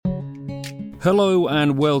Hello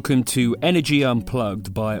and welcome to Energy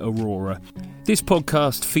Unplugged by Aurora. This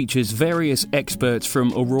podcast features various experts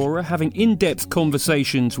from Aurora having in-depth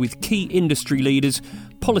conversations with key industry leaders,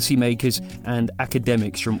 policymakers and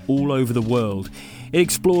academics from all over the world. It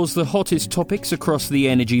explores the hottest topics across the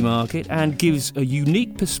energy market and gives a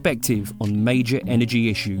unique perspective on major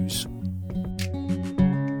energy issues.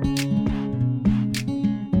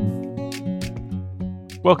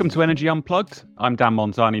 Welcome to Energy Unplugged. I'm Dan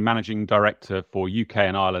Monzani, Managing Director for UK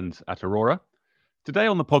and Ireland at Aurora. Today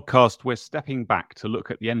on the podcast, we're stepping back to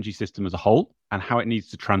look at the energy system as a whole and how it needs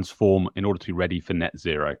to transform in order to be ready for net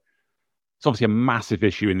zero. It's obviously a massive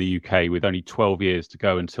issue in the UK with only 12 years to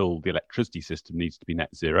go until the electricity system needs to be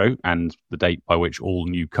net zero and the date by which all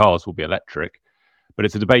new cars will be electric. But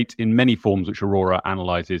it's a debate in many forms which Aurora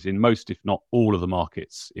analyses in most, if not all, of the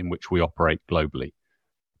markets in which we operate globally.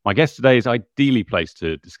 My guest today is ideally placed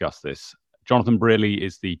to discuss this. Jonathan Brearley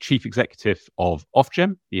is the Chief Executive of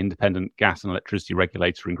Ofgem, the independent gas and electricity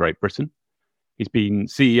regulator in Great Britain. He's been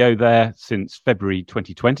CEO there since February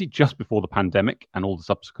 2020, just before the pandemic and all the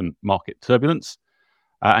subsequent market turbulence.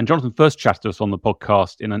 And Jonathan first chatted to us on the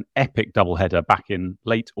podcast in an epic doubleheader back in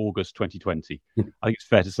late August 2020. I think it's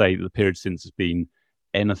fair to say that the period since has been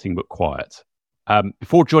anything but quiet.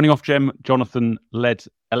 Before joining Ofgem, Jonathan led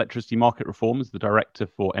electricity market reform as the Director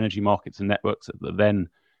for Energy Markets and Networks at the then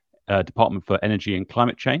Department for Energy and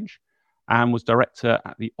Climate Change, and was Director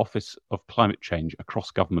at the Office of Climate Change, a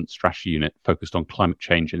cross-government strategy unit focused on climate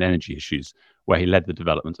change and energy issues, where he led the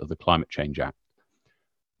development of the Climate Change Act.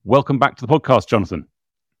 Welcome back to the podcast, Jonathan.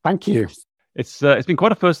 Thank you. It's been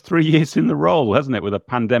quite a first 3 years in the role, hasn't it, with a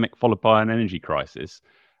pandemic followed by an energy crisis.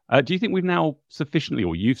 Do you think we've now sufficiently,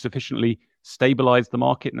 or you've sufficiently stabilised the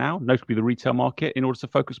market now, notably the retail market, in order to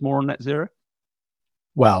focus more on net zero?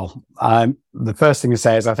 Well, the first thing to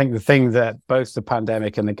say is I think the thing that both the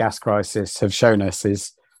pandemic and the gas crisis have shown us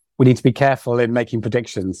is we need to be careful in making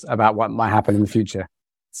predictions about what might happen in the future.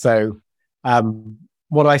 So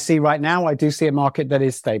what do I see right now? I do see a market that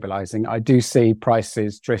is stabilising. I do see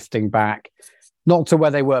prices drifting back, not to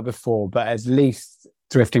where they were before, but at least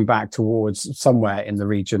drifting back towards somewhere in the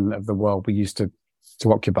region of the world we used to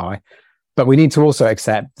occupy. But we need to also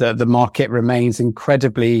accept that the market remains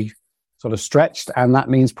incredibly sort of stretched, and that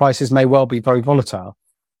means prices may well be very volatile.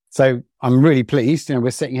 So I'm really pleased. We're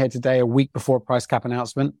sitting here today a week before a price cap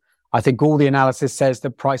announcement. I think all the analysis says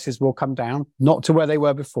that prices will come down, not to where they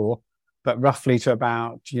were before, but roughly to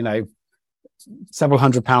about, several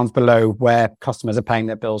 £100 below where customers are paying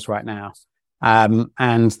their bills right now.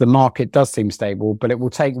 And the market does seem stable, but it will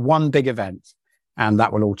take one big event and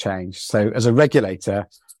that will all change. So as a regulator,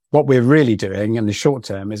 what we're really doing in the short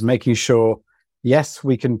term is making sure, yes,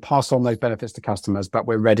 we can pass on those benefits to customers, but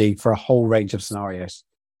we're ready for a whole range of scenarios.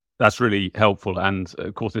 That's really helpful. And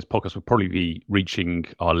of course, this podcast will probably be reaching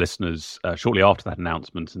our listeners shortly after that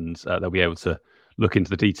announcement, and they'll be able to look into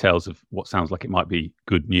the details of what sounds like it might be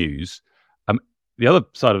good news. The other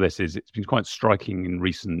side of this is it's been quite striking in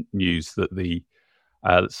recent news that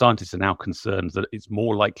that scientists are now concerned that it's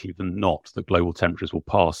more likely than not that global temperatures will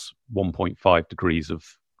pass 1.5 degrees of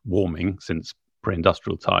warming since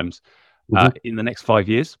pre-industrial times in the next 5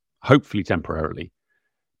 years, hopefully temporarily.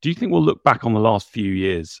 Do you think we'll look back on the last few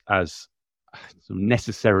years as sort of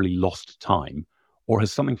necessarily lost time, or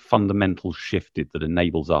has something fundamental shifted that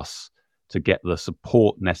enables us to get the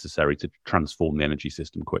support necessary to transform the energy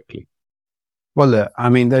system quickly? Well, look,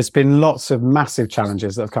 there's been lots of massive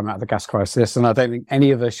challenges that have come out of the gas crisis, and I don't think any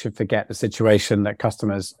of us should forget the situation that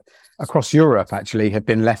customers across Europe actually have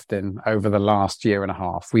been left in over the last year and a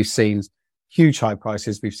half. We've seen huge high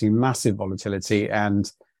prices, we've seen massive volatility, and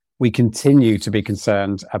we continue to be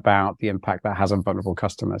concerned about the impact that has on vulnerable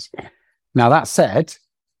customers. Now, that said,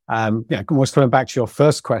 almost coming back to your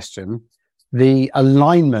first question, the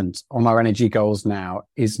alignment on our energy goals now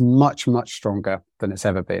is much, much stronger than it's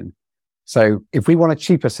ever been. So if we want a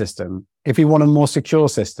cheaper system, if we want a more secure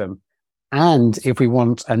system, and if we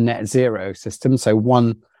want a net zero system, so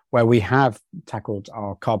one where we have tackled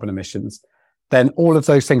our carbon emissions, then all of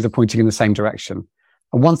those things are pointing in the same direction.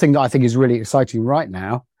 And one thing that I think is really exciting right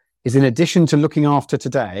now is, in addition to looking after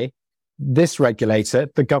today, this regulator,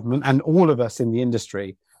 the government, and all of us in the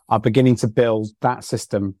industry are beginning to build that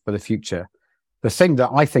system for the future. The thing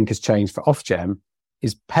that I think has changed for Ofgem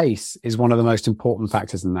is pace is one of the most important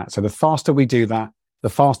factors in that. So the faster we do that, the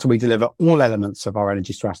faster we deliver all elements of our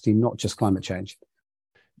energy strategy, not just climate change.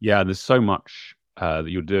 Yeah, there's so much that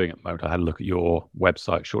you're doing at the moment. I had a look at your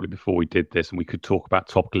website shortly before we did this, and we could talk about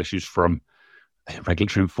topical issues from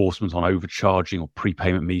regulatory enforcement on overcharging or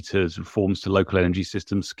prepayment meters, reforms to local energy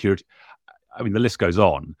systems, security. The list goes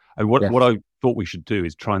on. And what I thought we should do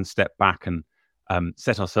is try and step back and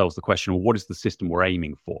set ourselves the question, well, what is the system we're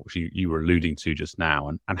aiming for, which you were alluding to just now,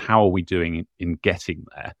 and how are we doing in getting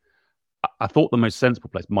there? I thought the most sensible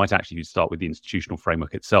place might actually start with the institutional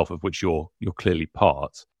framework itself, of which you're clearly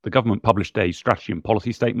part. The government published a strategy and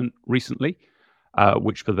policy statement recently,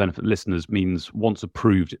 which, for the benefit of listeners, means once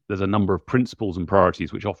approved, there's a number of principles and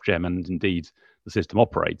priorities which Ofgem and indeed the system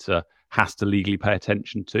operator has to legally pay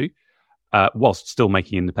attention to, whilst still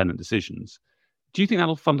making independent decisions. Do you think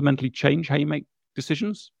that'll fundamentally change how you make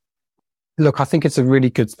decisions? Look, I think it's a really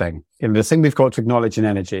good thing. The thing we've got to acknowledge in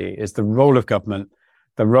energy is the role of government,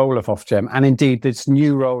 the role of Ofgem, and indeed this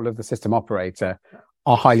new role of the system operator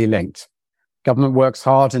are highly linked. Government works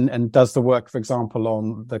hard and does the work, for example,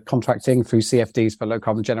 on the contracting through CFDs for low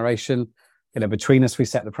carbon generation. Between us, we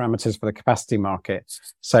set the parameters for the capacity market.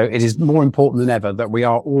 So it is more important than ever that we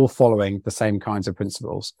are all following the same kinds of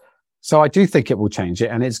principles. So I do think it will change it.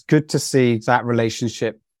 And it's good to see that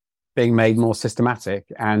relationship being made more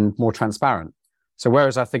systematic and more transparent. So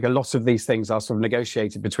whereas I think a lot of these things are sort of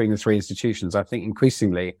negotiated between the three institutions, I think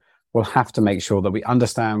increasingly we'll have to make sure that we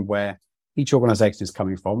understand where each organisation is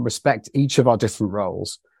coming from, respect each of our different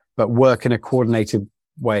roles, but work in a coordinated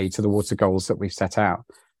way towards the goals that we've set out.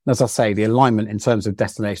 And as I say, the alignment in terms of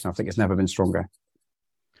destination, I think, has never been stronger.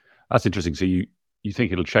 That's interesting. So you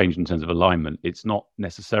think it'll change in terms of alignment. It's not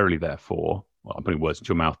necessarily therefore, well, I'm putting words into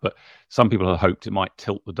your mouth, but some people have hoped it might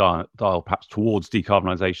tilt the dial perhaps towards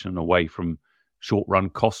decarbonisation and away from short-run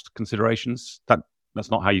cost considerations. That's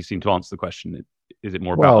not how you seem to answer the question. Is it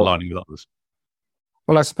more about aligning with others?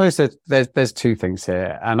 Well, I suppose that there's two things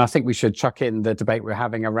here. And I think we should chuck in the debate we're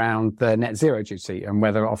having around the net zero duty and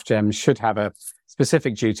whether Ofgem should have a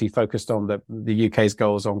specific duty focused on the UK's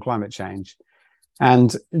goals on climate change.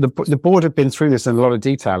 And the board have been through this in a lot of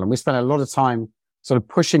detail, and we spent a lot of time sort of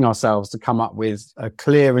pushing ourselves to come up with a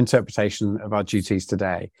clear interpretation of our duties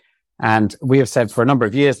today. And we have said for a number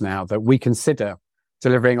of years now that we consider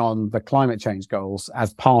delivering on the climate change goals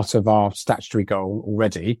as part of our statutory goal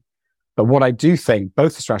already. But what I do think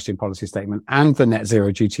both the strategy and policy statement and the net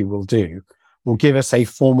zero duty will give us a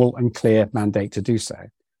formal and clear mandate to do so.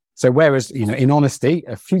 So whereas, in honesty,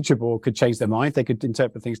 a future board could change their mind, they could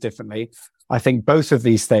interpret things differently. I think both of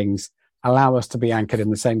these things allow us to be anchored in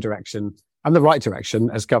the same direction and the right direction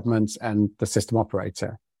as government and the system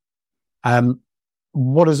operator.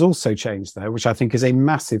 What has also changed, though, which I think is a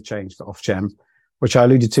massive change for Ofgem, which I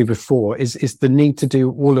alluded to before, is the need to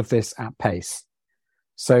do all of this at pace.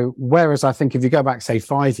 So whereas I think if you go back, say,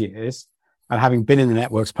 5 years, and having been in the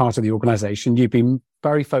networks part of the organisation, you'd be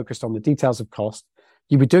very focused on the details of cost.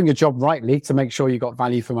 You'd be doing your job rightly to make sure you got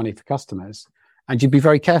value for money for customers. And you'd be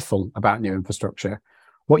very careful about new infrastructure.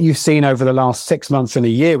 What you've seen over the last 6 months and a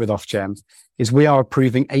year with Ofgem is we are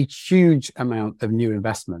approving a huge amount of new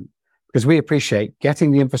investment because we appreciate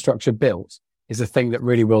getting the infrastructure built is a thing that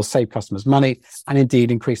really will save customers money and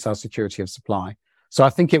indeed increase our security of supply. So I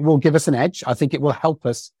think it will give us an edge. I think it will help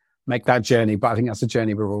us make that journey, but I think that's a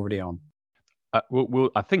journey we're already on.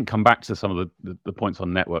 We'll I think, come back to some of the points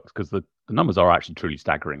on networks, because the numbers are actually truly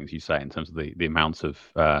staggering, as you say, in terms of the amount of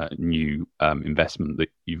new investment that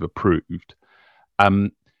you've approved. I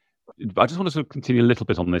just want to sort of continue a little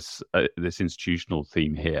bit on this institutional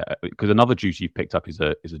theme here, because another duty you've picked up is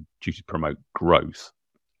a duty to promote growth.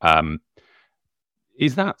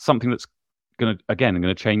 Is that something that's going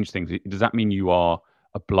to change things? Does that mean you are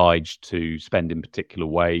obliged to spend in particular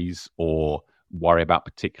ways or worry about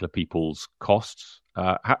particular people's costs?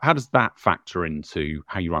 How does that factor into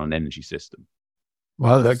how you run an energy system?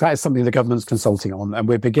 Well, look, that is something the government's consulting on, and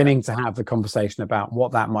we're beginning to have the conversation about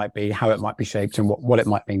what that might be, how it might be shaped, and what it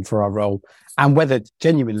might mean for our role, and whether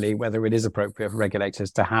it is appropriate for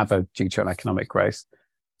regulators to have a duty on economic growth.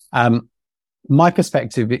 My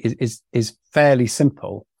perspective is fairly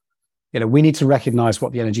simple. We need to recognise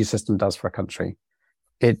what the energy system does for a country.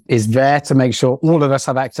 It is there to make sure all of us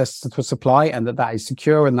have access to supply and that is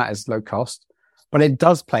secure and that is low cost. But it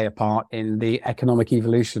does play a part in the economic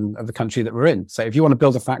evolution of the country that we're in. So if you want to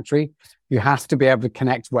build a factory, you have to be able to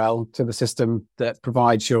connect well to the system that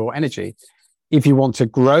provides your energy. If you want to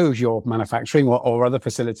grow your manufacturing or other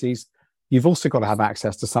facilities, you've also got to have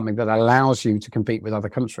access to something that allows you to compete with other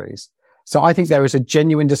countries. So I think there is a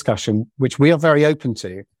genuine discussion, which we are very open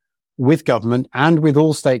to, with government and with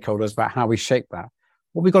all stakeholders about how we shape that.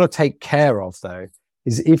 What we've got to take care of, though,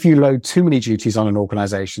 is if you load too many duties on an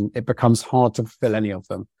organisation, it becomes hard to fulfil any of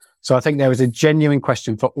them. So I think there is a genuine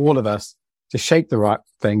question for all of us to shape the right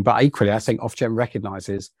thing. But equally, I think Ofgem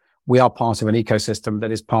recognises we are part of an ecosystem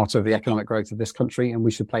that is part of the economic growth of this country, and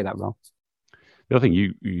we should play that role. The other thing,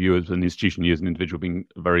 you as an institution, you as an individual, being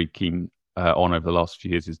very keen on over the last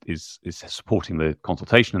few years is supporting the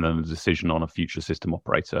consultation and then the decision on a future system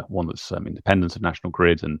operator, one that's independent of National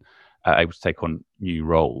Grid and able to take on new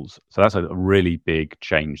roles. So that's a really big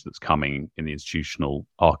change that's coming in the institutional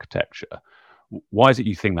architecture. Why is it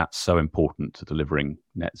you think that's so important to delivering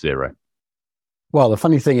net zero? Well, the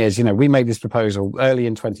funny thing is, we made this proposal early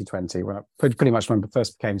in 2020, pretty much when I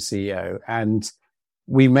first became CEO, and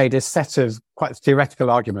we made a set of quite theoretical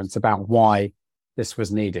arguments about why this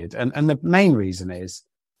was needed. And the main reason is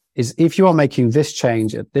if you are making this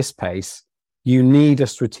change at this pace, you need a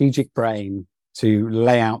strategic brain to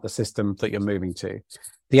lay out the system that you're moving to.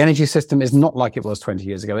 The energy system is not like it was 20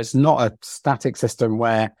 years ago. It's not a static system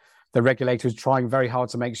where the regulator is trying very hard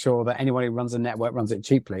to make sure that anyone who runs a network runs it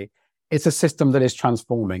cheaply. It's a system that is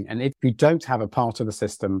transforming. And if you don't have a part of the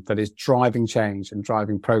system that is driving change and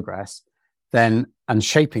driving progress, and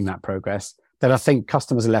shaping that progress, then I think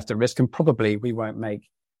customers are left at risk, and probably we won't make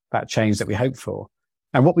that change that we hope for.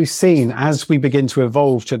 And what we've seen as we begin to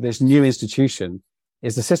evolve to this new institution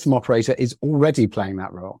is the system operator is already playing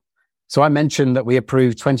that role. So I mentioned that we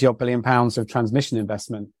approved 20 odd billion pounds of transmission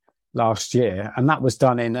investment last year, and that was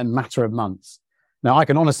done in a matter of months. Now, I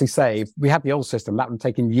can honestly say, if we had the old system, that would have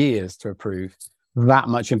taken years to approve that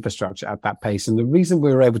much infrastructure at that pace. And the reason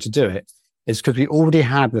we were able to do it is because we already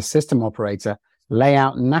had the system operator lay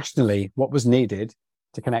out nationally what was needed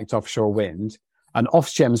to connect offshore wind. And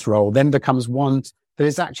Ofgem's role then becomes one that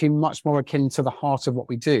is actually much more akin to the heart of what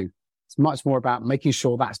we do. It's much more about making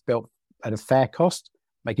sure that's built at a fair cost,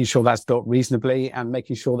 making sure that's built reasonably, and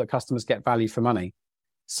making sure that customers get value for money.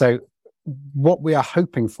 So what we are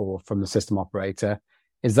hoping for from the system operator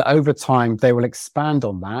is that over time, they will expand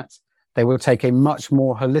on that. They will take a much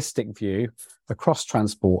more holistic view across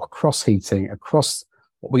transport, across heating, across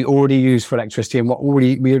what we already use for electricity and what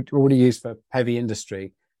we already use for heavy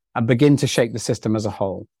industry, and begin to shape the system as a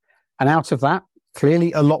whole. And out of that,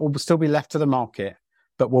 clearly a lot will still be left to the market,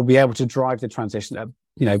 but we'll be able to drive the transition at,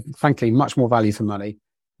 frankly, much more value for money,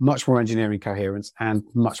 much more engineering coherence, and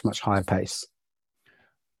much, much higher pace.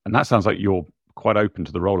 And that sounds like you're quite open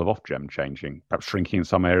to the role of Ofgem changing, perhaps shrinking in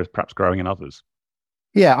some areas, perhaps growing in others.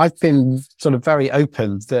 Yeah, I've been sort of very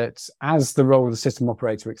open that as the role of the system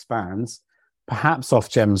operator expands, perhaps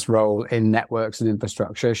Ofgem's role in networks and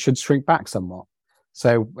infrastructure should shrink back somewhat.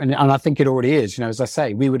 So, and I think it already is. As I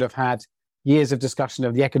say, we would have had years of discussion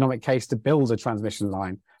of the economic case to build a transmission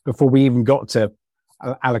line before we even got to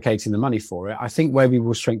allocating the money for it. I think where we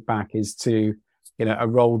will shrink back is to, a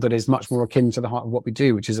role that is much more akin to the heart of what we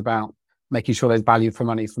do, which is about making sure there's value for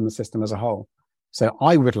money from the system as a whole. So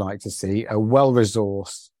I would like to see a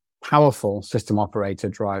well-resourced, powerful system operator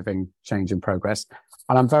driving change and progress.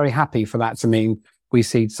 And I'm very happy for that to mean we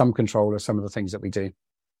see some control of some of the things that we do.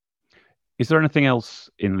 Is there anything else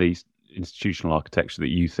in the institutional architecture that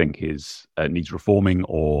you think needs reforming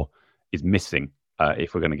or is missing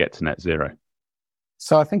if we're going to get to net zero?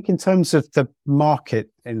 So I think in terms of the market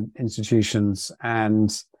in institutions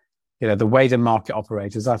and, the way the market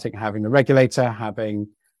operates, I think having the regulator, having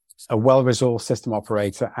a well-resourced system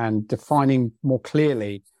operator, and defining more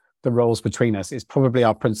clearly the roles between us is probably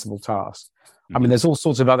our principal task. I mean, there's all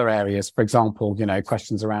sorts of other areas, for example,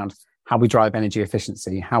 questions around how we drive energy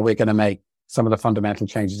efficiency, how we're going to make some of the fundamental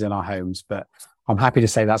changes in our homes. But I'm happy to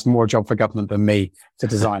say that's more a job for government than me to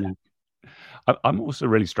design it. I'm also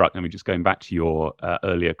really struck, just going back to your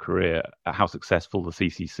earlier career, how successful the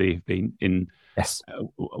CCC have been in. Yes.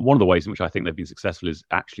 One of the ways in which I think they've been successful is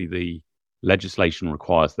actually the legislation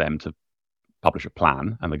requires them to publish a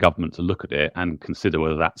plan and the government to look at it and consider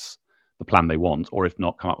whether that's the plan they want, or if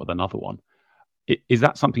not, come up with another one. Is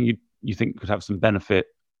that something you think could have some benefit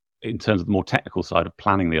in terms of the more technical side of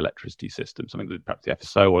planning the electricity system, something that perhaps the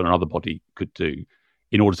FSO or another body could do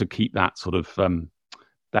in order to keep that sort of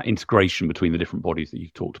that integration between the different bodies that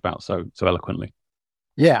you've talked about so eloquently?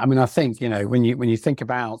 Yeah, I think, when you think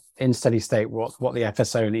about in steady state what the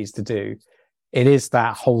FSO needs to do, it is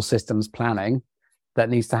that whole systems planning that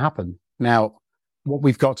needs to happen. Now, what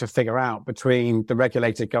we've got to figure out between the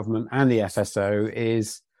regulated government and the FSO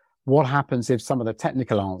is what happens if some of the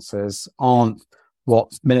technical answers aren't what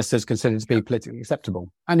ministers consider to be politically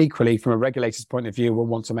acceptable. And equally, from a regulator's point of view, we'll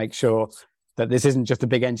want to make sure that this isn't just a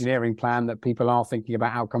big engineering plan, that people are thinking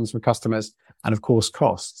about outcomes for customers and, of course,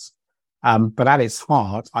 costs. But at its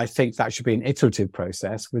heart, I think that should be an iterative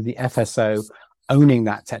process with the FSO owning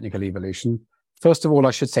that technical evolution. First of all,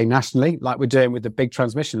 I should say nationally, like we're doing with the big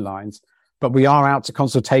transmission lines, but we are out to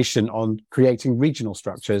consultation on creating regional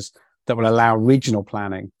structures that will allow regional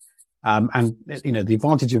planning. And the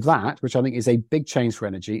advantage of that, which I think is a big change for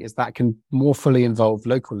energy, is that can more fully involve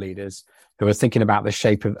local leaders who are thinking about the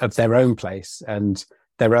shape of their own place and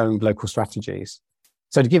their own local strategies.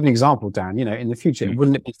 So to give an example, Dan, in the future,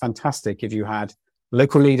 wouldn't it be fantastic if you had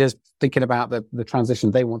local leaders thinking about the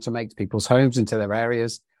transition they want to make to people's homes, into their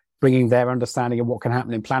areas, bringing their understanding of what can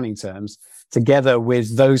happen in planning terms, together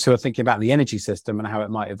with those who are thinking about the energy system and how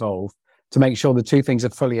it might evolve, to make sure the two things are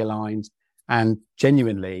fully aligned and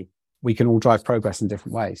genuinely we can all drive progress in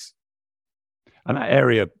different ways. And that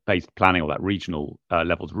area-based planning, or that regional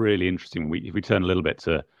level, is really interesting. If we turn a little bit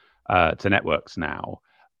to networks now,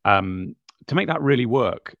 to make that really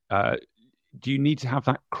work, do you need to have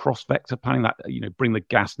that cross-vector planning, that bring the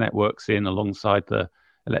gas networks in alongside the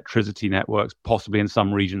electricity networks, possibly in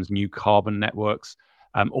some regions new carbon networks,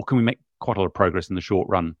 or can we make quite a lot of progress in the short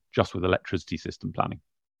run just with electricity system planning?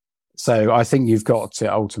 So I think you've got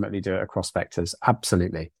to ultimately do it across vectors.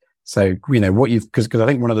 Absolutely. So, because I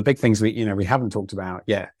think one of the big things we haven't talked about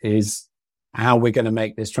yet is how we're going to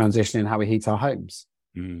make this transition in how we heat our homes.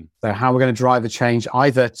 So how we're going to drive a change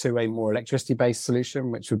either to a more electricity-based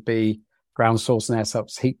solution, which would be ground source and air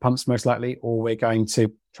source heat pumps most likely, or we're going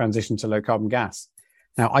to transition to low carbon gas.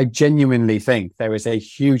 Now, I genuinely think there is a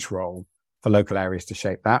huge role for local areas to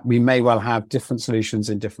shape that. We may well have different solutions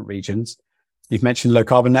in different regions. You've mentioned low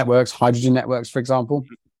carbon networks, hydrogen networks, for example.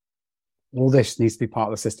 All this needs to be part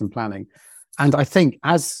of the system planning. And I think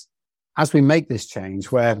as we make this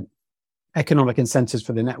change, where economic incentives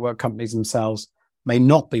for the network companies themselves may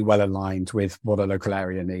not be well aligned with what a local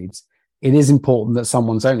area needs, it is important that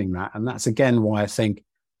someone's owning that. And that's again why I think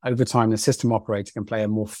over time the system operator can play a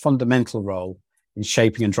more fundamental role in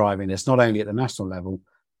shaping and driving this, not only at the national level,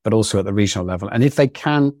 but also at the regional level. And if they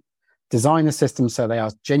can design a system so they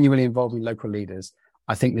are genuinely involving local leaders,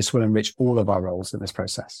 I think this will enrich all of our roles in this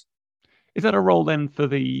process. Is that a role then for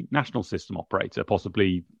the national system operator,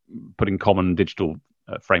 possibly putting common digital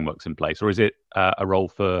frameworks in place, or is it a role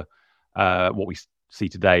for what we see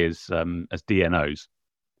today as DNOs?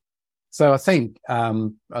 So I think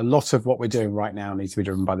a lot of what we're doing right now needs to be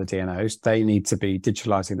driven by the DNOs. They need to be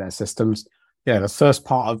digitalizing their systems. The first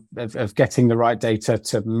part of getting the right data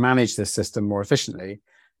to manage this system more efficiently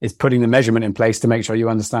is putting the measurement in place to make sure you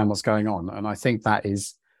understand what's going on. And I think that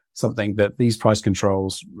is something that these price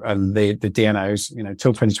controls and the DNOs,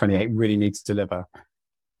 till 2028 really need to deliver.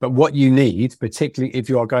 But what you need, particularly if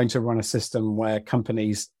you are going to run a system where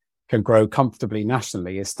companies can grow comfortably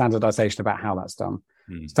nationally, is standardization about how that's done.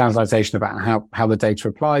 Standardization about how the data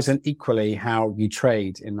applies, and equally how you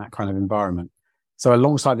trade in that kind of environment. So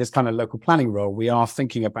alongside this kind of local planning role, we are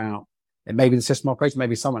thinking about, it may be the system operator,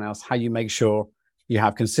 maybe someone else, how you make sure you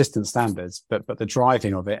have consistent standards, but the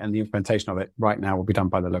driving of it and the implementation of it right now will be done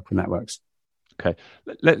by the local networks. Okay,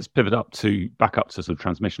 let's pivot back up to sort of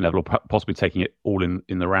transmission level, or possibly taking it all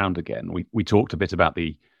in the round again. We talked a bit about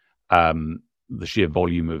the sheer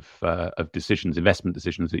volume of decisions, investment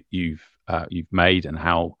decisions that you've made, and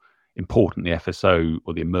how important the FSO,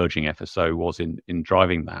 or the emerging FSO, was in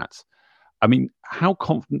driving that. I mean, how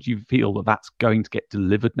confident do you feel that that's going to get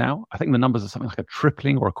delivered now? I think the numbers are something like a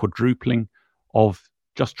tripling or a quadrupling of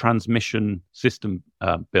just transmission system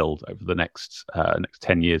build over the next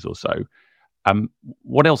 10 years or so.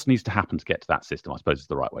 What else needs to happen to get to that system, I suppose, is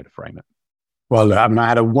the right way to frame it. Well, I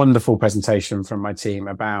had a wonderful presentation from my team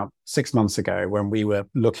about 6 months ago when we were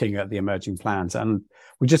looking at the emerging plans, and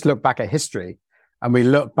we just looked back at history, and we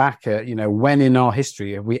looked back at, when in our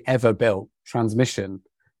history have we ever built transmission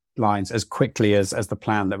lines as quickly as the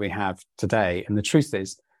plan that we have today. And the truth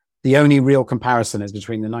is, the only real comparison is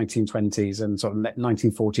between the 1920s and sort of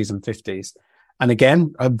 1940s and 50s. And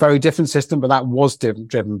again, a very different system, but that was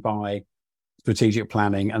driven by strategic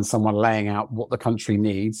planning and someone laying out what the country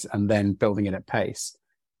needs and then building it at pace.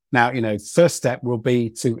 Now, first step will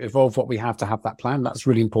be to evolve what we have to have that plan. That's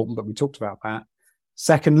really important, but we talked about that.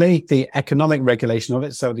 Secondly, the economic regulation of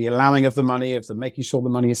it. So the allowing of the money, of the making sure the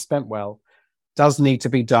money is spent well, does need to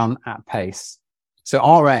be done at pace. So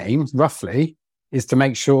our aim, roughly, is to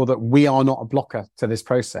make sure that we are not a blocker to this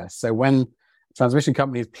process. So when a transmission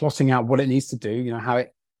company is plotting out what it needs to do, how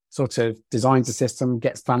it sort of designs a system,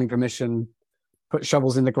 gets planning permission, put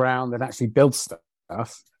shovels in the ground, and actually builds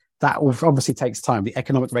stuff, that obviously takes time. The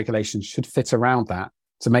economic regulation should fit around that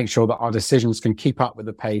to make sure that our decisions can keep up with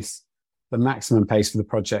the pace, the maximum pace for the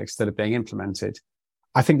projects that are being implemented.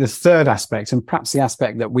 I think the third aspect, and perhaps the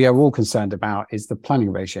aspect that we are all concerned about, is the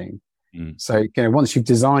planning regime. So, once you've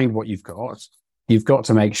designed what you've got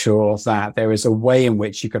to make sure that there is a way in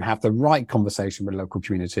which you can have the right conversation with local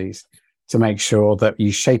communities to make sure that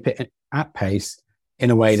you shape it at pace in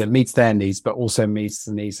a way that meets their needs, but also meets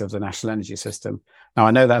the needs of the national energy system. Now,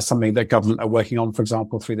 I know that's something that government are working on, for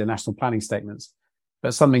example, through the national planning statements,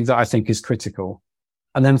 but something that I think is critical.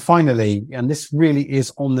 And then finally, and this really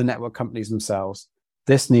is on the network companies themselves,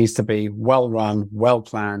 This needs to be well run, well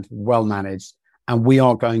planned, well managed. And we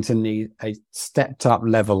are going to need a stepped up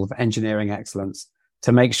level of engineering excellence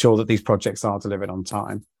to make sure that these projects are delivered on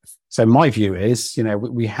time. So my view is,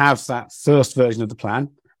 we have that first version of the plan.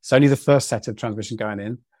 It's only the first set of transmission going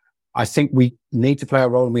in. I think we need to play a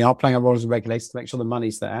role, and we are playing a role as a regulator to make sure the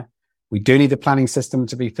money's there. We do need the planning system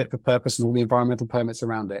to be fit for purpose and all the environmental permits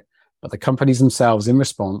around it. But the companies themselves, in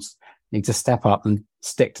response, need to step up and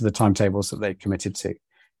stick to the timetables that they've committed to.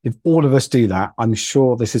 If all of us do that, I'm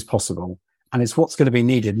sure this is possible. And it's what's going to be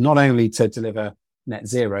needed, not only to deliver net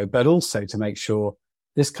zero, but also to make sure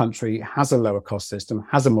this country has a lower cost system,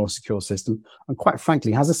 has a more secure system, and quite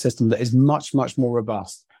frankly, has a system that is much, much more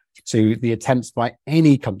robust to the attempts by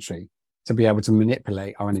any country to be able to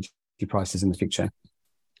manipulate our energy prices in the future.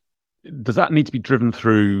 Does that need to be driven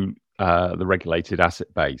through the regulated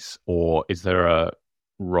asset base, or is there a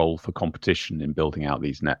role for competition in building out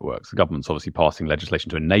these networks? The government's obviously passing legislation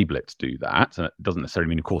to enable it to do that, and it doesn't necessarily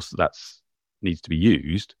mean, of course, that needs to be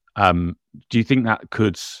used. Do you think that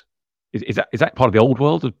could... Is that part of the old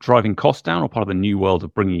world of driving costs down, or part of the new world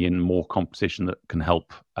of bringing in more competition that can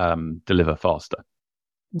help deliver faster?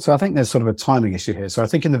 So I think there's sort of a timing issue here. So I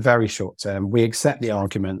think in the very short term, we accept the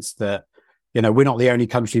arguments that, we're not the only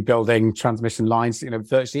country building transmission lines.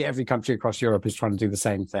 Virtually every country across Europe is trying to do the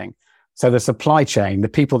same thing. So the supply chain, the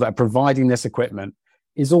people that are providing this equipment,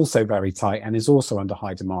 is also very tight and is also under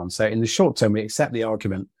high demand. So in the short term, we accept the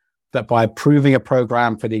argument that by approving a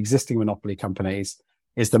program for the existing monopoly companies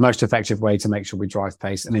is the most effective way to make sure we drive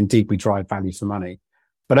pace, and indeed we drive value for money.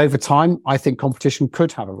 But over time, I think competition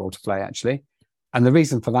could have a role to play, actually. And the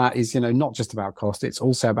reason for that is, not just about cost, it's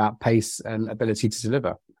also about pace and ability to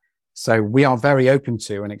deliver. So we are very open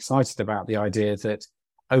to and excited about the idea that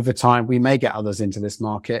over time, we may get others into this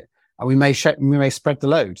market, and we may spread the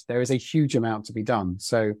load. There is a huge amount to be done.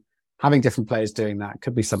 So having different players doing that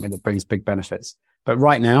could be something that brings big benefits. But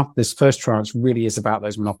right now, this first tranche really is about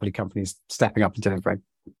those monopoly companies stepping up and delivering.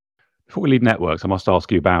 Before we leave networks, I must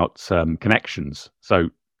ask you about connections. So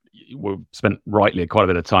we've spent rightly quite a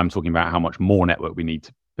bit of time talking about how much more network we need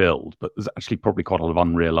to build, but there's actually probably quite a lot of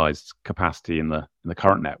unrealized capacity in the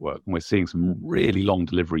current network. And we're seeing some really long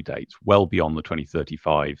delivery dates, well beyond the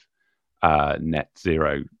 2035 net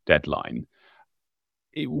zero deadline.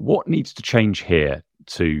 What needs to change here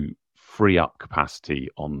to free up capacity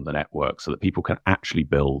on the network so that people can actually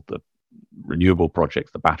build the renewable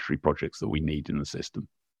projects, the battery projects that we need in the system?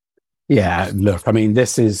 Yeah, look, I mean,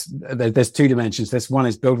 there's two dimensions. This one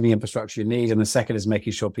is building the infrastructure you need, and the second is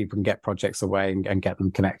making sure people can get projects away and get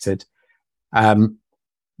them connected.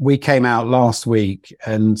 We came out last week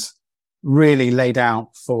and really laid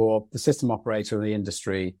out for the system operator and the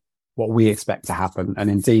industry what we expect to happen. And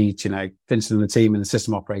indeed, Vincent and the team and the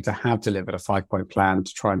system operator have delivered a 5-point plan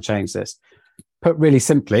to try and change this. Put really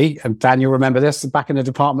simply, and Dan, you'll remember this, back in the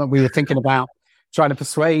department, we were thinking about trying to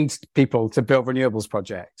persuade people to build renewables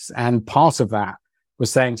projects. And part of that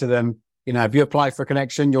was saying to them, if you apply for a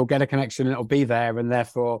connection, you'll get a connection and it'll be there. And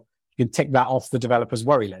therefore you can tick that off the developer's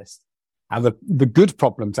worry list. And the good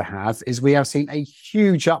problem to have is we have seen a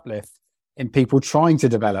huge uplift in people trying to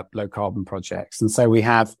develop low carbon projects. And so we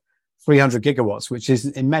have 300 gigawatts, which is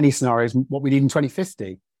in many scenarios what we need in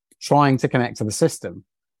 2050, trying to connect to the system.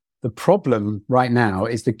 The problem right now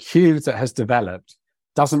is the queue that has developed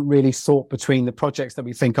doesn't really sort between the projects that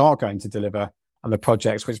we think are going to deliver and the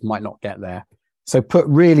projects which might not get there. So put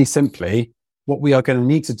really simply, what we are going to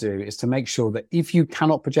need to do is to make sure that if you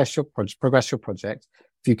cannot progress your project,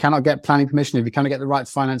 if you cannot get planning permission, if you cannot get the right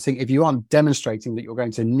financing, if you aren't demonstrating that you're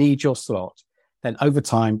going to need your slot, then over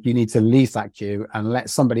time, you need to leave that queue and let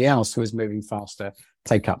somebody else who is moving faster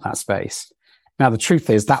take up that space. Now, the truth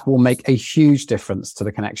is that will make a huge difference to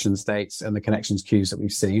the connections dates and the connections queues that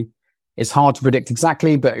we've seen. It's hard to predict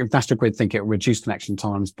exactly, but National Grid think it will reduce connection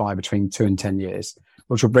times by between 2 and 10 years,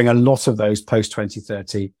 which will bring a lot of those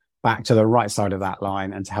post-2030 back to the right side of that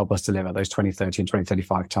line and to help us deliver those 2030 and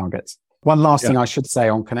 2035 targets. One last thing I should say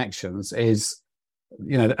on connections is,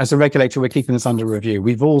 as a regulator, we're keeping this under review.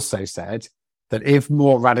 We've also said that if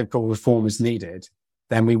more radical reform is needed,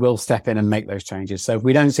 then we will step in and make those changes. So if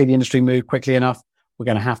we don't see the industry move quickly enough, we're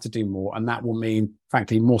going to have to do more. And that will mean,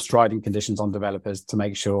 frankly, more strident conditions on developers to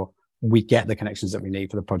make sure we get the connections that we need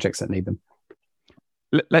for the projects that need them.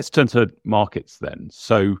 Let's turn to markets then.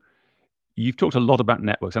 So you've talked a lot about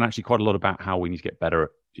networks and actually quite a lot about how we need to get better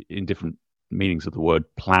in different meanings of the word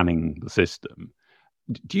planning the system.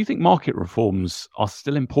 Do you think market reforms are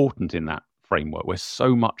still important in that framework where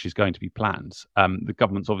so much is going to be planned? The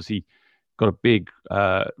government's obviously got a big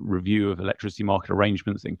review of electricity market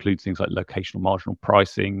arrangements that includes things like locational marginal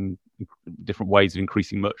pricing, different ways of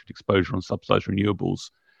increasing merchant exposure on subsidised renewables.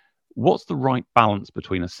 What's the right balance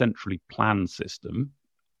between a centrally planned system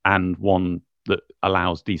and one that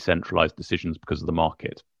allows decentralised decisions because of the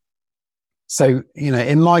market? So,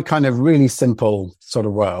 in my kind of really simple sort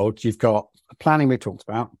of world, you've got planning we talked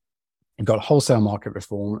about, you've got wholesale market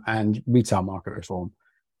reform and retail market reform.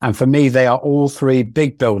 And for me, they are all three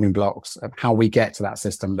big building blocks of how we get to that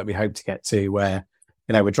system that we hope to get to, where,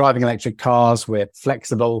 we're driving electric cars, we're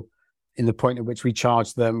flexible in the point at which we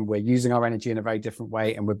charge them, we're using our energy in a very different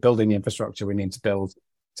way, and we're building the infrastructure we need to build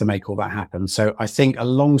to make all that happen. So I think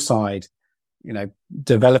alongside,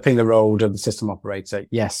 developing the role of the system operator,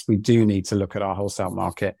 yes, we do need to look at our wholesale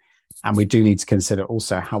market, and we do need to consider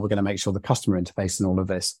also how we're going to make sure the customer interface in all of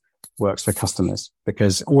this works for customers,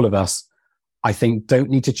 because all of us, I think, don't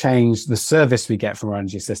need to change the service we get from our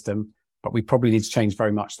energy system, but we probably need to change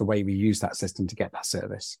very much the way we use that system to get that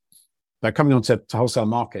service. Now, coming on to wholesale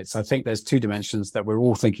markets, I think there's two dimensions that we're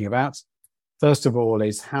all thinking about. First of all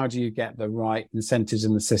is, how do you get the right incentives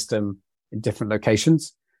in the system in different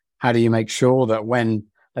locations? How do you make sure that when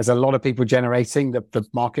there's a lot of people generating the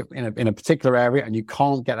market in a particular area and you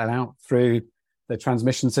can't get that out through the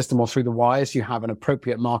transmission system or through the wires, you have an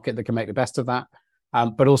appropriate market that can make the best of that,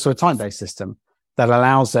 but also a time-based system that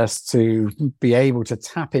allows us to be able to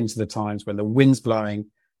tap into the times when the wind's blowing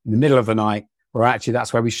in the middle of the night, or actually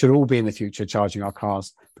that's where we should all be in the future charging our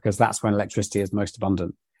cars, because that's when electricity is most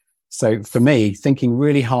abundant. So for me, thinking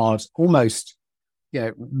really hard, almost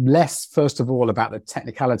less, first of all, about the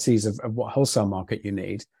technicalities of what wholesale market you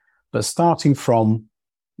need, but starting from,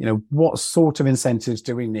 what sort of incentives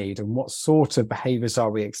do we need and what sort of behaviors are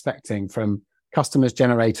we expecting from customers,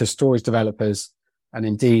 generators, storage developers, and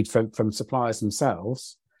indeed from suppliers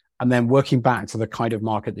themselves, and then working back to the kind of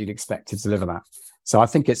market that you'd expect to deliver that. So I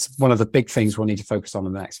think it's one of the big things we'll need to focus on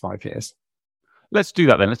in the next 5 years. Let's do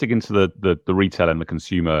that then. Let's dig into the retail and the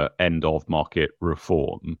consumer end of market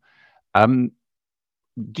reform.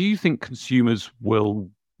 Do you think consumers will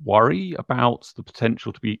worry about the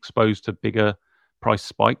potential to be exposed to bigger price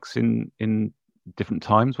spikes in different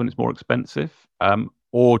times when it's more expensive?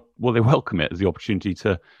 Or will they welcome it as the opportunity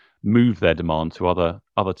to move their demand to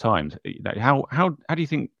other times? How do you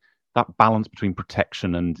think that balance between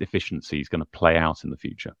protection and efficiency is going to play out in the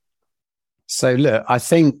future? So look, I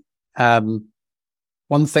think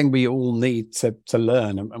one thing we all need to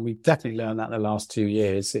learn, and we've definitely learned that in the last 2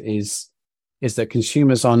 years, is that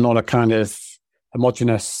consumers are not a kind of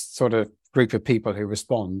homogenous sort of group of people who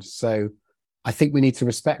respond. So I think we need to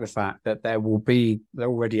respect the fact that there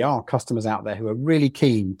already are customers out there who are really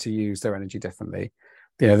keen to use their energy differently.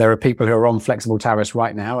 There are people who are on flexible tariffs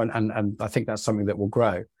right now, and I think that's something that will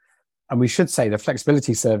grow. And we should say the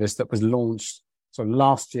flexibility service that was launched sort of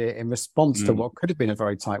last year in response to what could have been a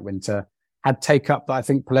very tight winter had take-up that I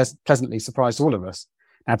think pleasantly surprised all of us.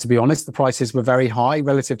 Now, to be honest, the prices were very high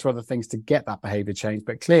relative to other things to get that behavior change,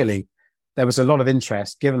 but clearly there was a lot of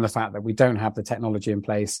interest given the fact that we don't have the technology in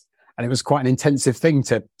place, and it was quite an intensive thing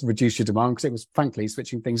to reduce your demand because it was frankly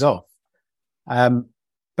switching things off.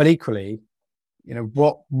 But equally,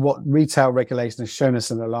 what retail regulation has shown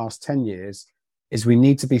us in the last 10 years is we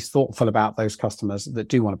need to be thoughtful about those customers that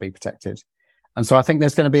do want to be protected. And so I think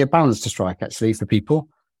there's going to be a balance to strike actually for people.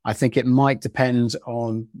 I think it might depend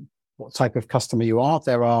on what type of customer you are.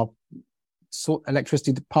 There are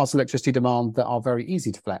parts of electricity demand that are very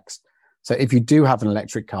easy to flex. So if you do have an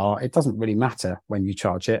electric car, it doesn't really matter when you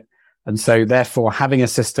charge it. And so therefore having a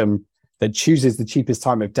system that chooses the cheapest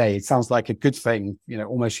time of day, it sounds like a good thing,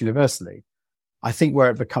 almost universally. I think where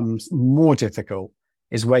it becomes more difficult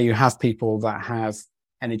is where you have people that have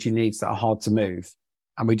energy needs that are hard to move.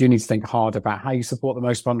 And we do need to think hard about how you support the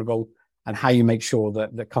most vulnerable and how you make sure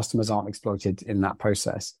that the customers aren't exploited in that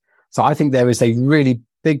process. So I think there is a really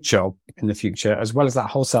big job in the future, as well as that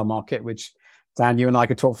wholesale market, which Dan, you and I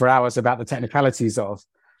could talk for hours about the technicalities of,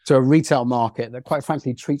 to a retail market that quite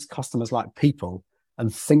frankly treats customers like people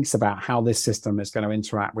and thinks about how this system is going to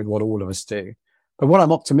interact with what all of us do. But what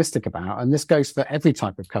I'm optimistic about, and this goes for every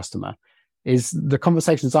type of customer, is the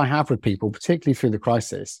conversations I have with people, particularly through the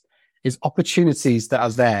crisis, is opportunities that are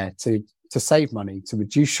there to save money, to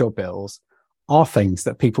reduce your bills, are things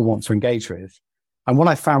that people want to engage with. And what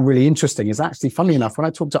I found really interesting is actually, funnily enough, when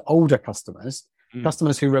I talk to older customers,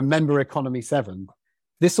 customers who remember Economy 7,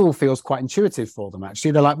 this all feels quite intuitive for them,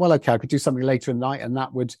 actually. They're like, well, okay, I could do something later in the night and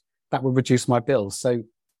that would reduce my bills. So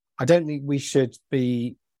I don't think we should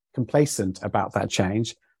be complacent about that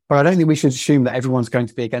change, but I don't think we should assume that everyone's going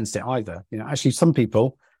to be against it either. Actually, some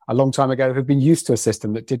people a long time ago have been used to a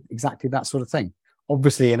system that did exactly that sort of thing,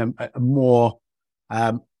 obviously in a more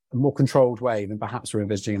controlled way than perhaps we're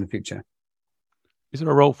envisaging in the future. Is there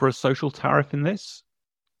a role for a social tariff in this?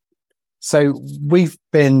 So we've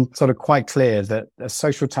been sort of quite clear that a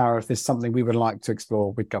social tariff is something we would like to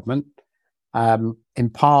explore with government. In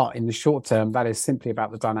part, in the short term, that is simply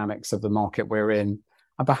about the dynamics of the market we're in,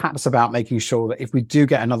 and perhaps about making sure that if we do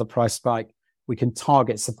get another price spike, we can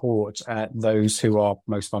target support at those who are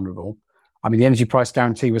most vulnerable. I mean, the energy price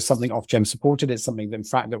guarantee was something Ofgem supported. It's something that, in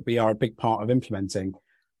fact, that we are a big part of implementing,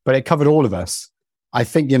 but it covered all of us. I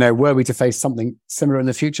think, were we to face something similar in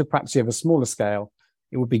the future, perhaps you have a smaller scale,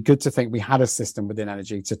 it would be good to think we had a system within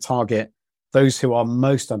energy to target those who are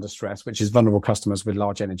most under stress, which is vulnerable customers with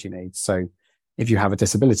large energy needs. So if you have a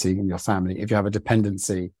disability in your family, if you have a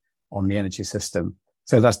dependency on the energy system.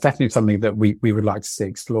 So that's definitely something that we would like to see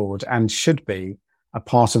explored and should be a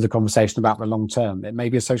part of the conversation about the long term. It may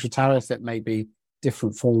be a social tariff, it may be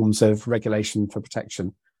different forms of regulation for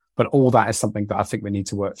protection, but all that is something that I think we need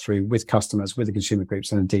to work through with customers, with the consumer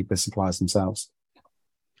groups, and indeed with suppliers themselves.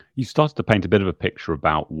 You started to paint a bit of a picture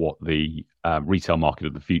about what the retail market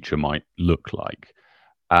of the future might look like.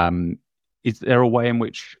 Is there a way in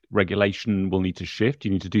which regulation will need to shift?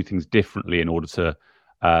 You need to do things differently in order to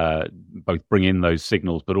both bring in those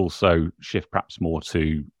signals, but also shift perhaps more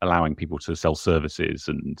to allowing people to sell services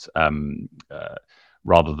and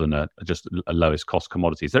rather than just a lowest cost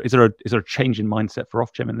commodity. Is there a change in mindset for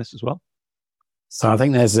Ofgem in this as well? So I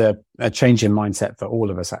think there's a change in mindset for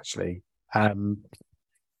all of us, actually.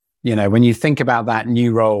 When you think about that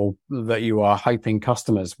new role that you are hoping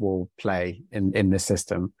customers will play in this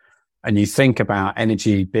system, and you think about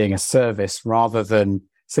energy being a service rather than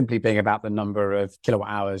simply being about the number of kilowatt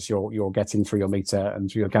hours you're getting through your meter and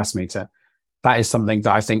through your gas meter, that is something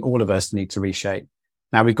that I think all of us need to reshape.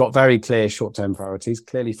 Now, we've got very clear short-term priorities,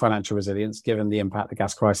 clearly financial resilience, given the impact the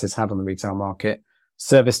gas crisis had on the retail market.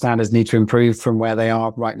 Service standards need to improve from where they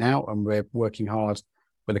are right now, and we're working hard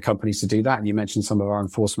with the companies to do that. And you mentioned some of our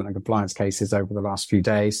enforcement and compliance cases over the last few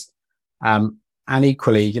days. And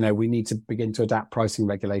equally, we need to begin to adapt pricing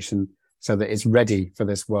regulation so that it's ready for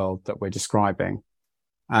this world that we're describing.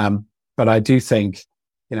 But I do think,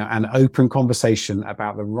 an open conversation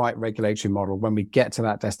about the right regulatory model when we get to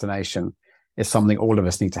that destination is something all of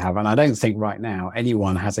us need to have. And I don't think right now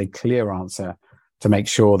anyone has a clear answer to make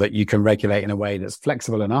sure that you can regulate in a way that's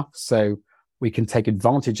flexible enough so we can take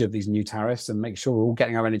advantage of these new tariffs and make sure we're all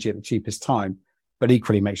getting our energy at the cheapest time, but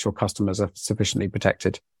equally make sure customers are sufficiently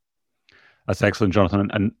protected. That's excellent,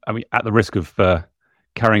 Jonathan. And I mean, at the risk of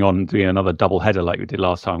carrying on doing another double header like we did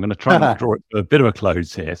last time, I'm going to try and draw it to a bit of a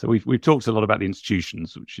close here. So we've talked a lot about the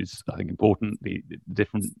institutions, which is, I think, important, the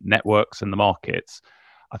different networks and the markets.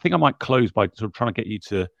 I think I might close by sort of trying to get you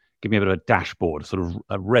to give me a bit of a dashboard, sort of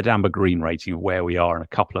a red, amber, green rating of where we are in a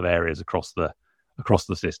couple of areas across the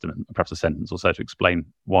system, and perhaps a sentence or so to explain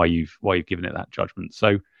why you've given it that judgment.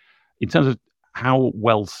 So in terms of how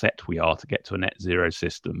well set we are to get to a net zero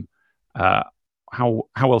system, how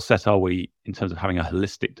well set are we in terms of having a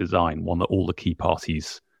holistic design, one that all the key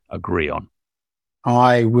parties agree on?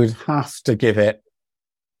 I would have to give it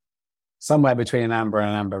somewhere between an amber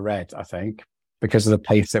and an amber red, I think, because of the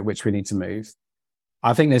pace at which we need to move.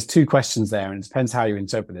 I think there's two questions there, and it depends how you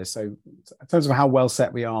interpret this. So in terms of how well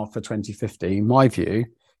set we are for 2050, my view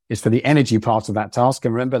is for the energy part of that task.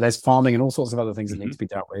 And remember, there's farming and all sorts of other things that need to be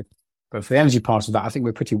dealt with. But for the energy part of that, I think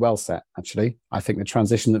we're pretty well set, actually. I think the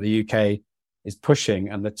transition that the UK is pushing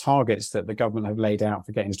and the targets that the government have laid out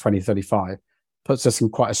for getting to 2035 puts us in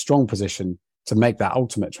quite a strong position to make that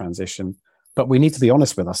ultimate transition. But we need to be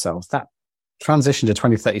honest with ourselves. That transition to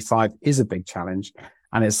 2035 is a big challenge,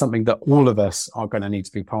 and it's something that all of us are going to need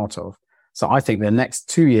to be part of. So I think the next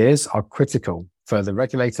 2 years are critical for the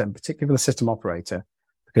regulator and particularly the system operator,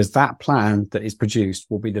 because that plan that is produced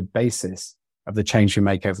will be the basis of the change we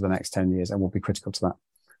make over the next 10 years and will be critical to that.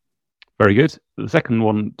 Very good. The second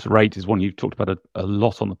one to rate is one you've talked about a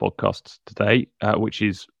lot on the podcast today, which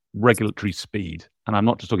is regulatory speed. And I'm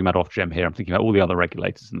not just talking about Ofgem here. I'm thinking about all the other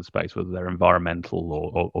regulators in the space, whether they're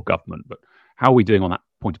environmental or government. But how are we doing on that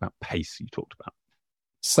point about pace you talked about?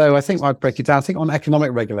 So I think I'd break it down. I think on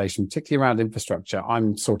economic regulation, particularly around infrastructure,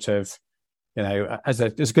 I'm sort of, as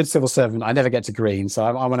a good civil servant, I never get to green, so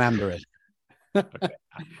I'm an amber in. Okay.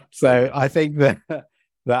 So I think we've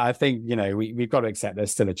got to accept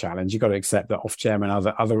there's still a challenge. You've got to accept that Ofgem and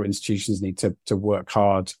other institutions need to work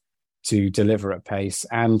hard to deliver at pace.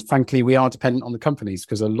 And frankly, we are dependent on the companies,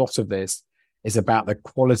 because a lot of this is about the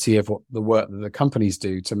quality of the work that the companies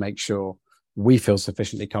do to make sure we feel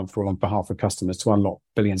sufficiently comfortable on behalf of customers to unlock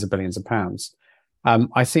billions and billions of pounds.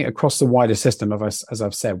 I think across the wider system, as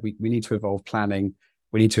I've said, we need to evolve planning.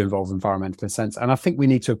 We need to involve environmental consent. And I think we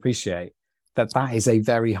need to appreciate that is a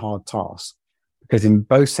very hard task, because in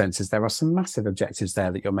both senses, there are some massive objectives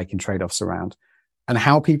there that you're making trade-offs around. And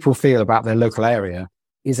how people feel about their local area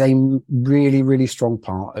is a really, really strong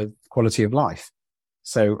part of quality of life.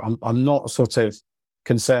 So I'm not sort of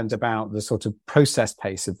concerned about the sort of process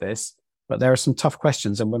pace of this, but there are some tough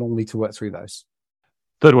questions and we'll all need to work through those.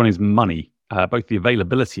 Third one is money, both the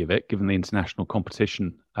availability of it, given the international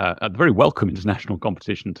competition, the very welcome international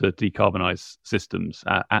competition to decarbonise systems,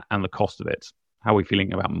 and the cost of it. How are we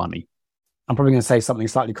feeling about money? I'm probably going to say something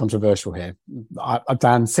slightly controversial here.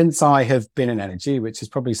 Dan, since I have been in energy, which is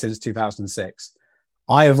probably since 2006,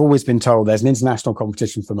 I have always been told there's an international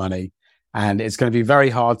competition for money and it's going to be very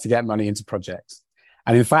hard to get money into projects.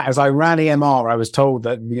 And in fact, as I ran EMR, I was told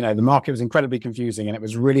that, the market was incredibly confusing and it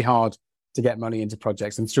was really hard to get money into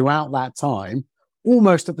projects. And throughout that time,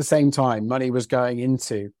 almost at the same time, money was going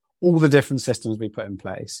into all the different systems we put in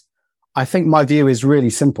place. I think my view is really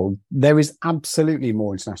simple. There is absolutely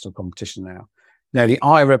more international competition now. The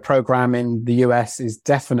IRA program in the US is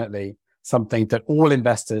definitely something that all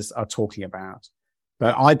investors are talking about.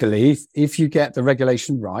 But I believe if you get the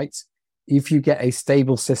regulation right, if you get a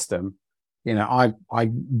stable system, I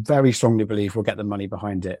very strongly believe we'll get the money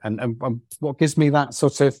behind it. And what gives me that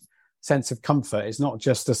sort of sense of comfort is not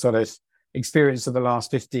just the sort of experience of the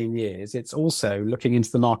last 15 years. It's also looking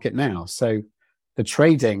into the market now. So the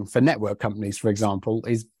trading for network companies, for example,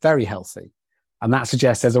 is very healthy. And that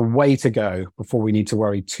suggests there's a way to go before we need to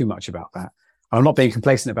worry too much about that. I'm not being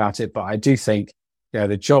complacent about it, but I do think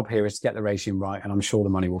the job here is to get the regime right, and I'm sure the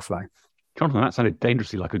money will flow. Jonathan, that sounded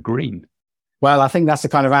dangerously like a green. Well, I think that's a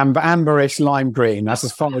kind of amberish lime green. That's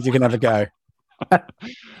as far as you can ever go.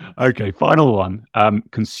 Okay, final one.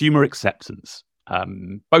 Consumer acceptance.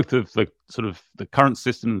 Both of the sort of the current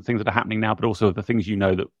system and the things that are happening now, but also the things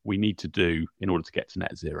that we need to do in order to get to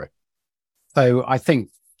net zero. So I think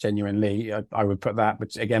genuinely, I would put that,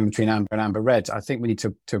 but again, between amber and amber red, I think we need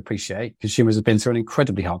to appreciate consumers have been through an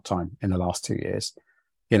incredibly hard time in the last 2 years.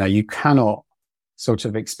 You cannot sort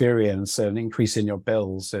of experience an increase in your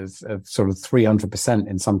bills of sort of 300%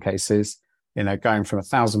 in some cases, going from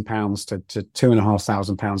 £1,000 to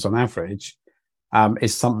 £2,500 on average,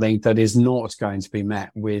 is something that is not going to be met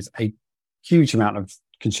with a huge amount of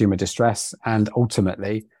consumer distress and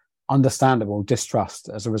ultimately understandable distrust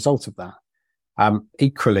as a result of that.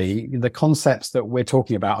 Equally, the concepts that we're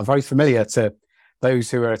talking about are very familiar to those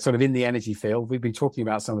who are sort of in the energy field. We've been talking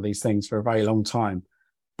about some of these things for a very long time,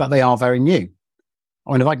 but they are very new.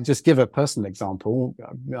 I mean, if I can just give a personal example,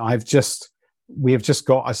 we have just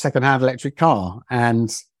got a second-hand electric car,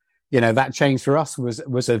 and that change for us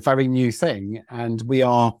was a very new thing, and we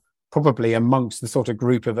are probably amongst the sort of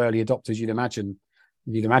group of early adopters you'd imagine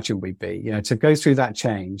we'd be. To go through that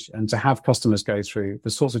change and to have customers go through the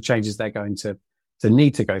sorts of changes they're going to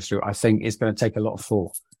need to go through, I think is going to take a lot of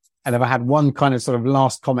thought. And if I had one kind of sort of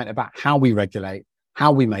last comment about how we regulate,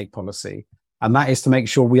 how we make policy, and that is to make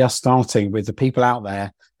sure we are starting with the people out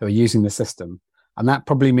there who are using the system. And that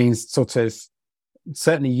probably means sort of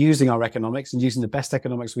certainly using our economics and using the best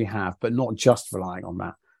economics we have, but not just relying on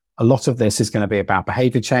that. A lot of this is going to be about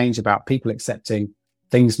behavior change, about people accepting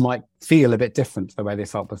things might feel a bit different to the way they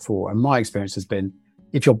felt before. And my experience has been,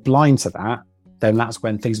 if you're blind to that, then that's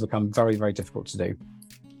when things become very, very difficult to do.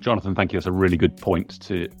 Jonathan, thank you. That's a really good point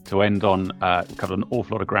to end on. Covered an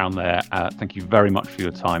awful lot of ground there. Thank you very much for your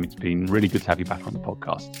time. It's been really good to have you back on the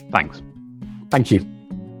podcast. Thanks. Thank you.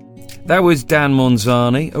 That was Dan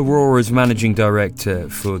Monzani, Aurora's Managing Director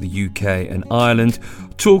for the UK and Ireland,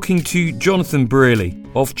 talking to Jonathan Brearley,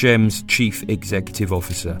 Ofgem's Chief Executive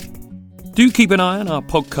Officer. Do keep an eye on our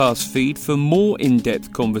podcast feed for more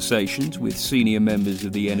in-depth conversations with senior members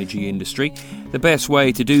of the energy industry. The best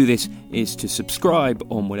way to do this is to subscribe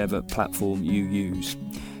on whatever platform you use.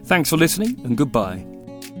 Thanks for listening and goodbye.